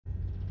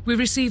We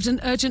received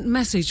an urgent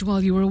message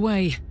while you were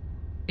away.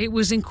 It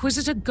was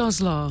Inquisitor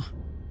Goslar.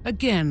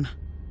 Again.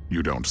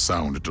 You don't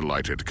sound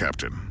delighted,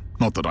 Captain.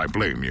 Not that I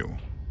blame you.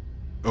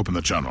 Open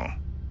the channel.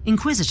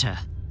 Inquisitor,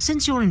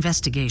 since your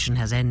investigation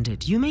has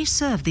ended, you may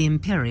serve the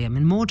Imperium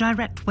in more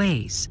direct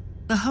ways.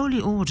 The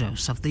Holy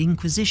Ordos of the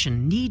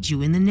Inquisition need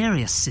you in the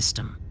Nereus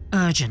system,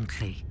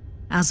 urgently.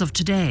 As of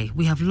today,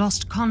 we have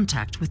lost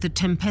contact with the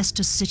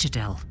Tempestus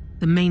Citadel,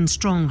 the main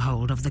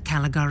stronghold of the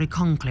Caligari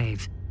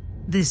Conclave.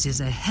 This is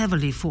a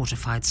heavily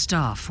fortified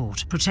star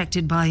fort,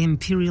 protected by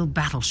Imperial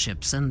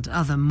battleships and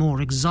other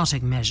more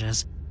exotic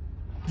measures.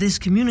 This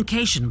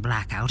communication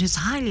blackout is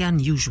highly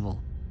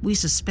unusual. We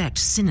suspect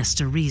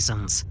sinister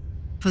reasons.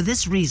 For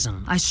this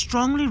reason, I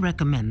strongly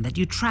recommend that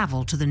you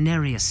travel to the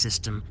Nereus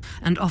system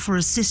and offer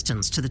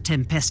assistance to the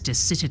Tempestus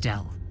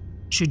Citadel.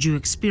 Should you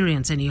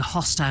experience any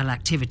hostile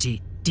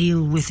activity,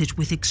 deal with it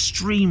with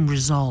extreme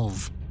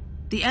resolve.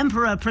 The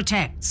Emperor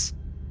protects.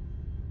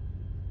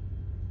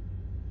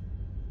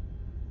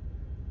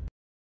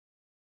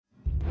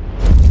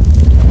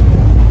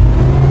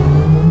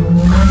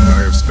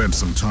 I have spent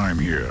some time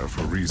here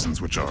for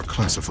reasons which are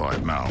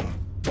classified now.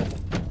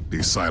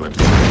 These silent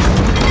were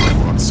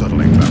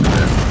unsettling back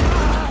then.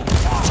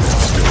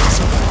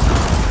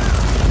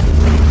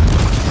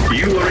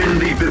 You are in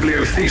the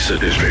Bibliotheca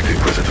district,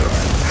 Inquisitor.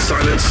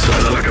 Silence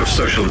and a lack of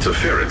social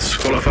interference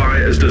qualify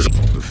as The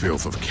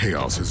filth of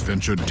chaos has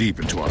ventured deep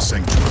into our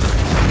sanctuary. They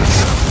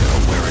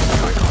are wearing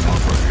the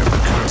iconography of the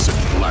cursed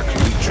Black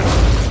Legion.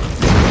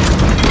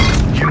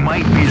 You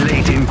might be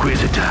late,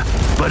 Inquisitor,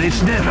 but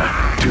it's never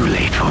too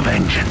late for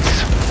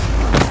vengeance.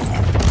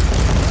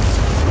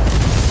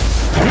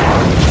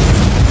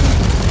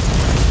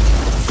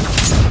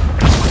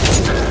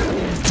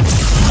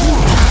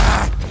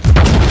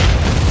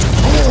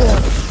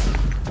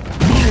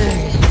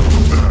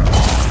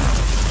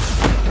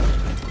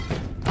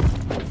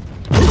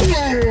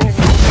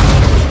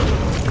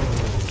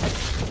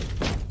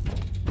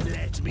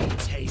 Let me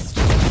taste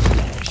your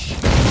flesh.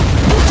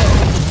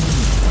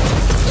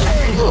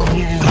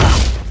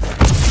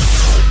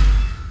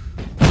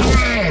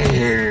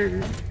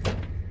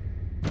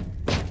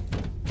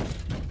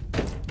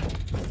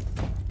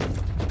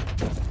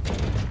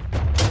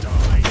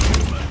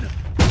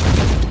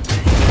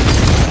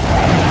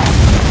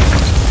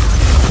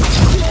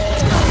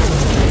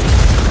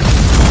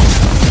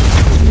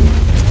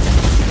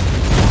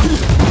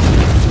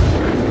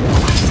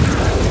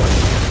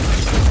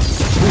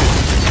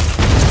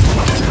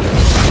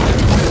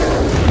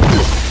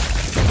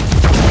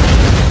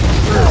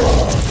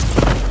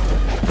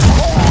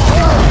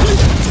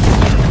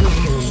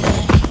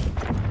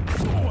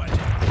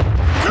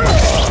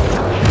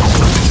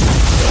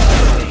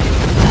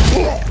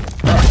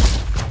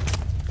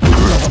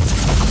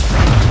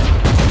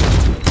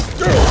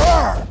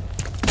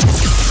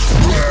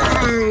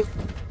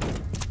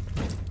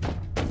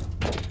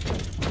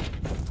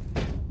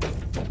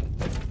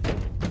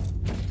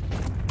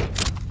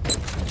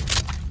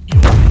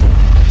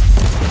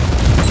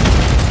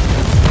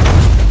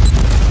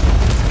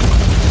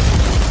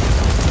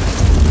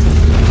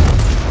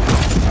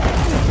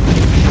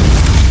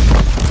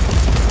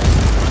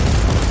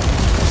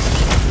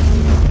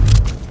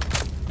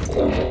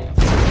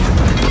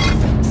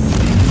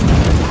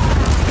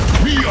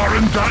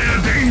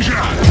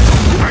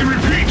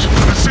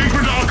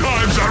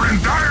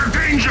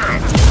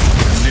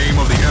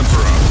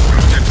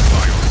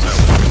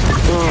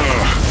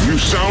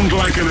 Sound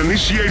like an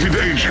initiated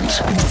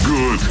agent.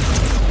 Good.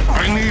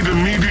 I need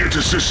immediate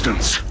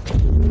assistance.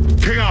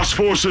 Chaos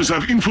forces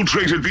have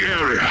infiltrated the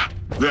area.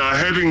 They are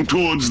heading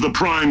towards the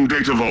Prime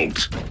Data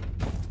Vault.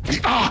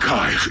 The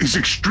archive is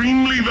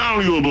extremely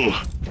valuable.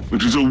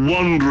 It is a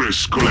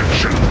wondrous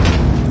collection.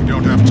 We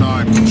don't have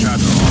time to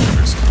chatter,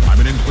 Artemis. I'm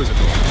an Inquisitor.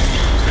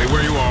 Stay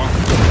where you are.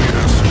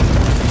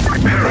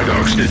 Yes.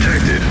 Paradox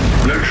detected.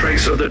 No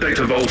trace of the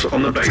Data Vault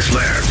on the base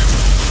layout.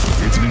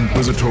 It's an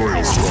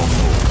Inquisitorial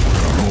stronghold.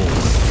 There are only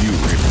a few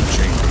hidden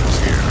chambers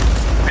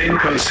here.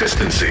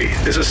 Inconsistency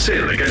is a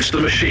sin against the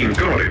machine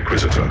god,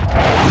 Inquisitor.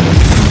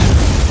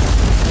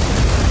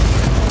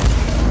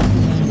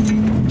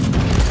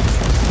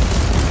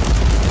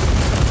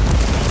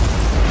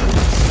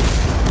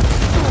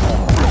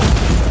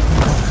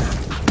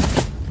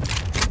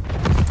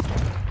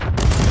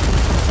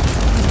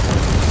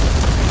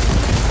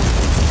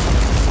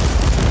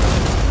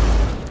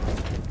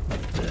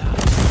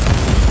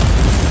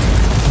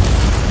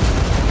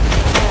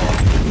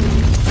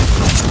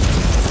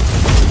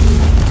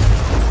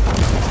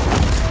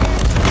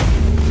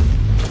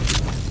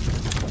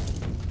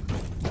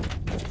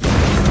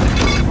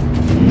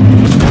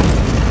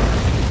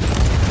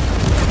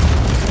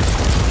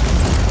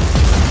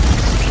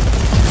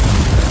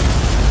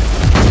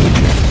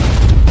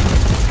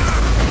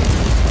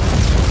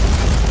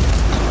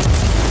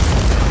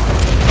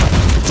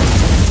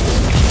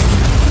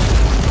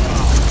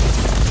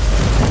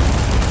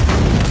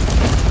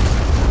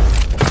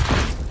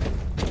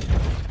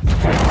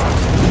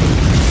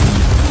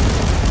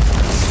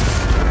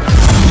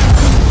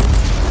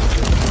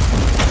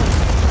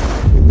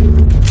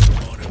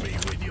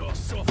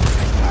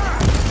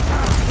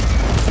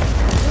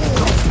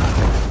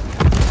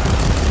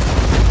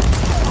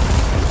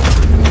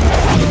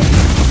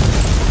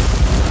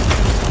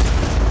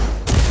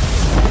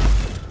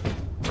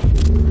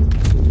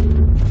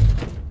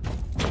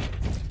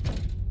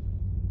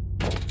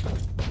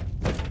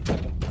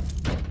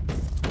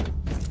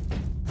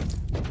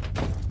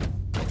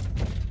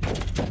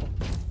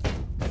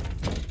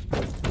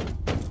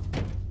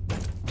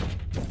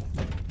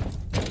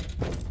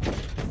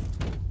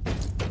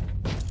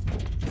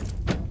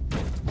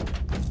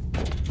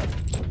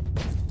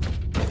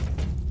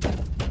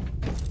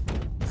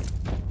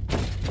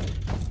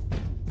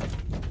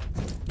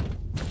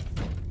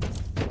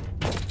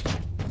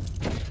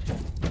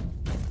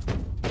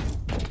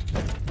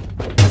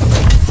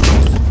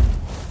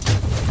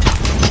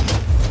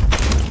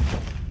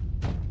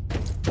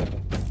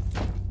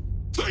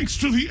 Thanks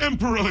to the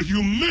Emperor,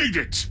 you made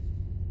it!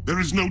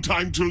 There is no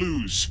time to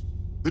lose.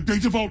 The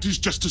data vault is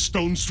just a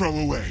stone's throw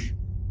away.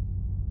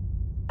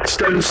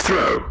 Stone's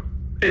throw?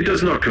 It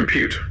does not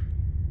compute.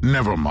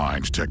 Never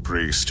mind, Tech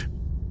Priest.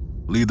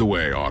 Lead the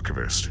way,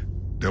 Archivist.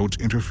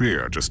 Don't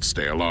interfere, just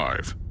stay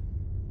alive.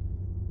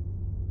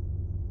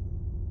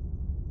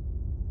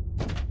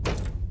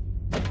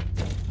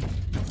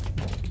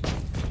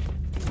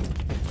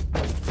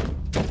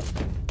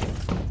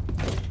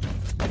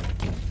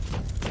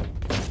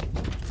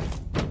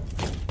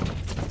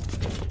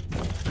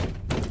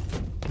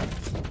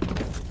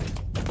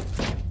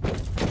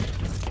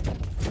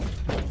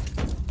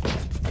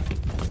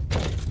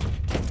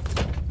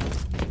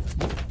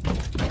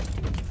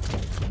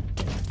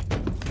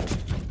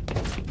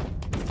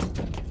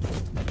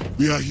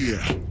 We are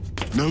here.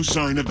 No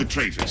sign of the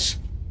traitors.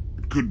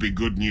 It could be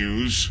good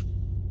news,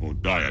 or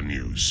dire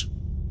news.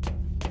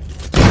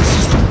 This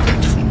is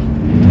forgetful.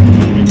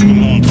 Only to the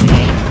large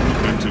crowd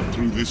who entered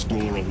through this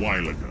door a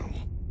while ago.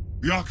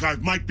 The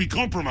archive might be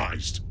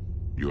compromised.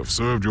 You have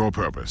served your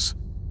purpose.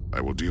 I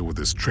will deal with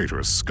this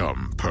traitorous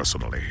scum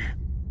personally.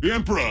 The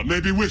Emperor may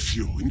be with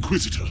you,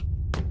 Inquisitor.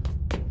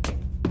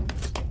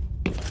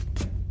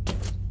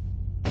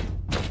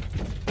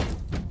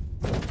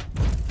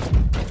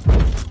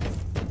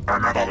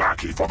 Another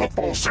lackey for the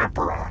false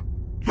Emperor.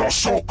 Your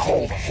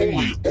so-called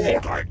Holy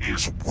Order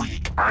is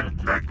weak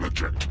and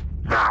negligent.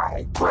 Now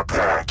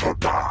prepare to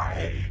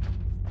die.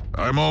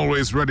 I'm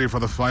always ready for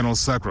the final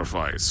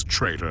sacrifice,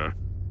 traitor.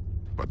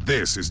 But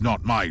this is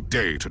not my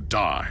day to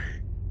die.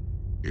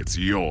 It's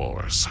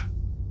yours.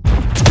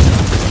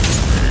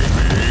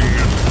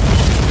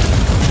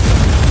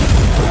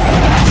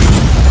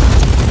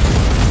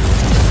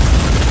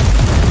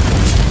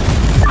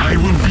 I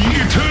will be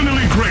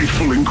eternally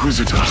grateful,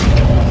 Inquisitor.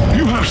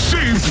 You have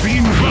saved the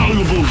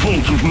invaluable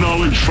vault of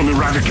knowledge from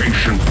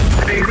eradication.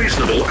 A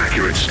reasonable,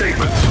 accurate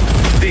statement.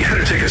 The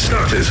Heretic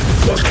Astartes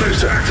was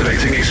close to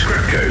activating a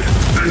scrap code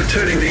and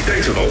turning the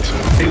data vault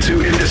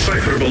into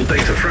indecipherable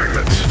data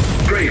fragments.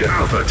 Grade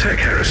Alpha Tech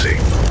Heresy.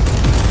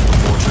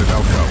 Fortunate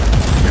outcome.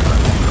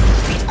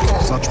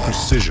 Such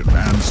precision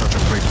and such a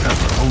great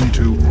effort only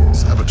to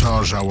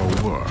sabotage our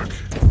work.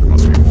 There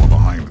must be more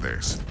behind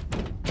this.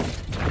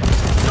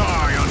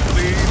 Die,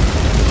 unclean!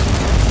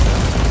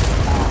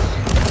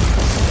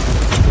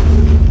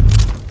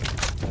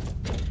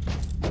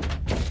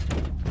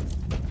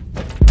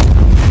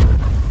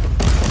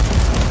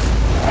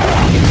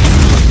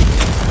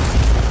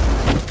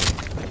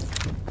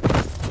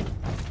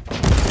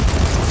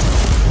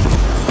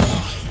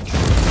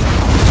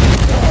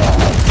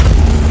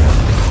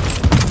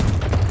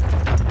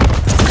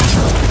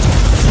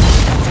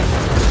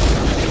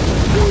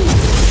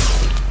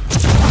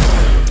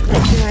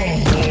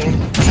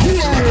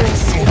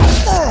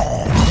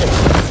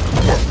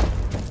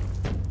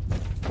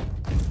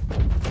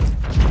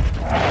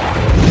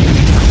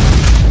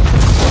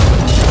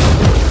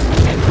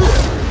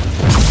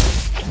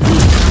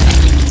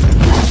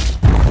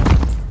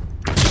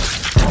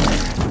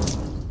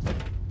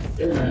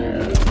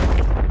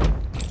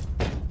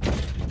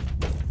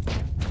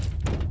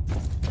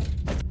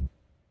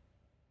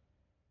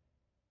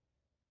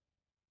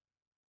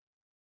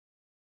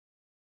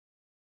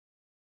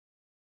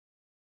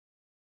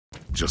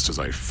 Just as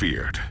I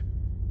feared.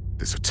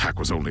 This attack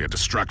was only a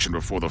distraction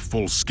before the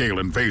full-scale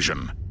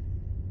invasion.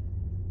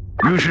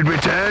 You should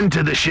return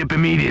to the ship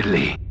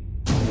immediately.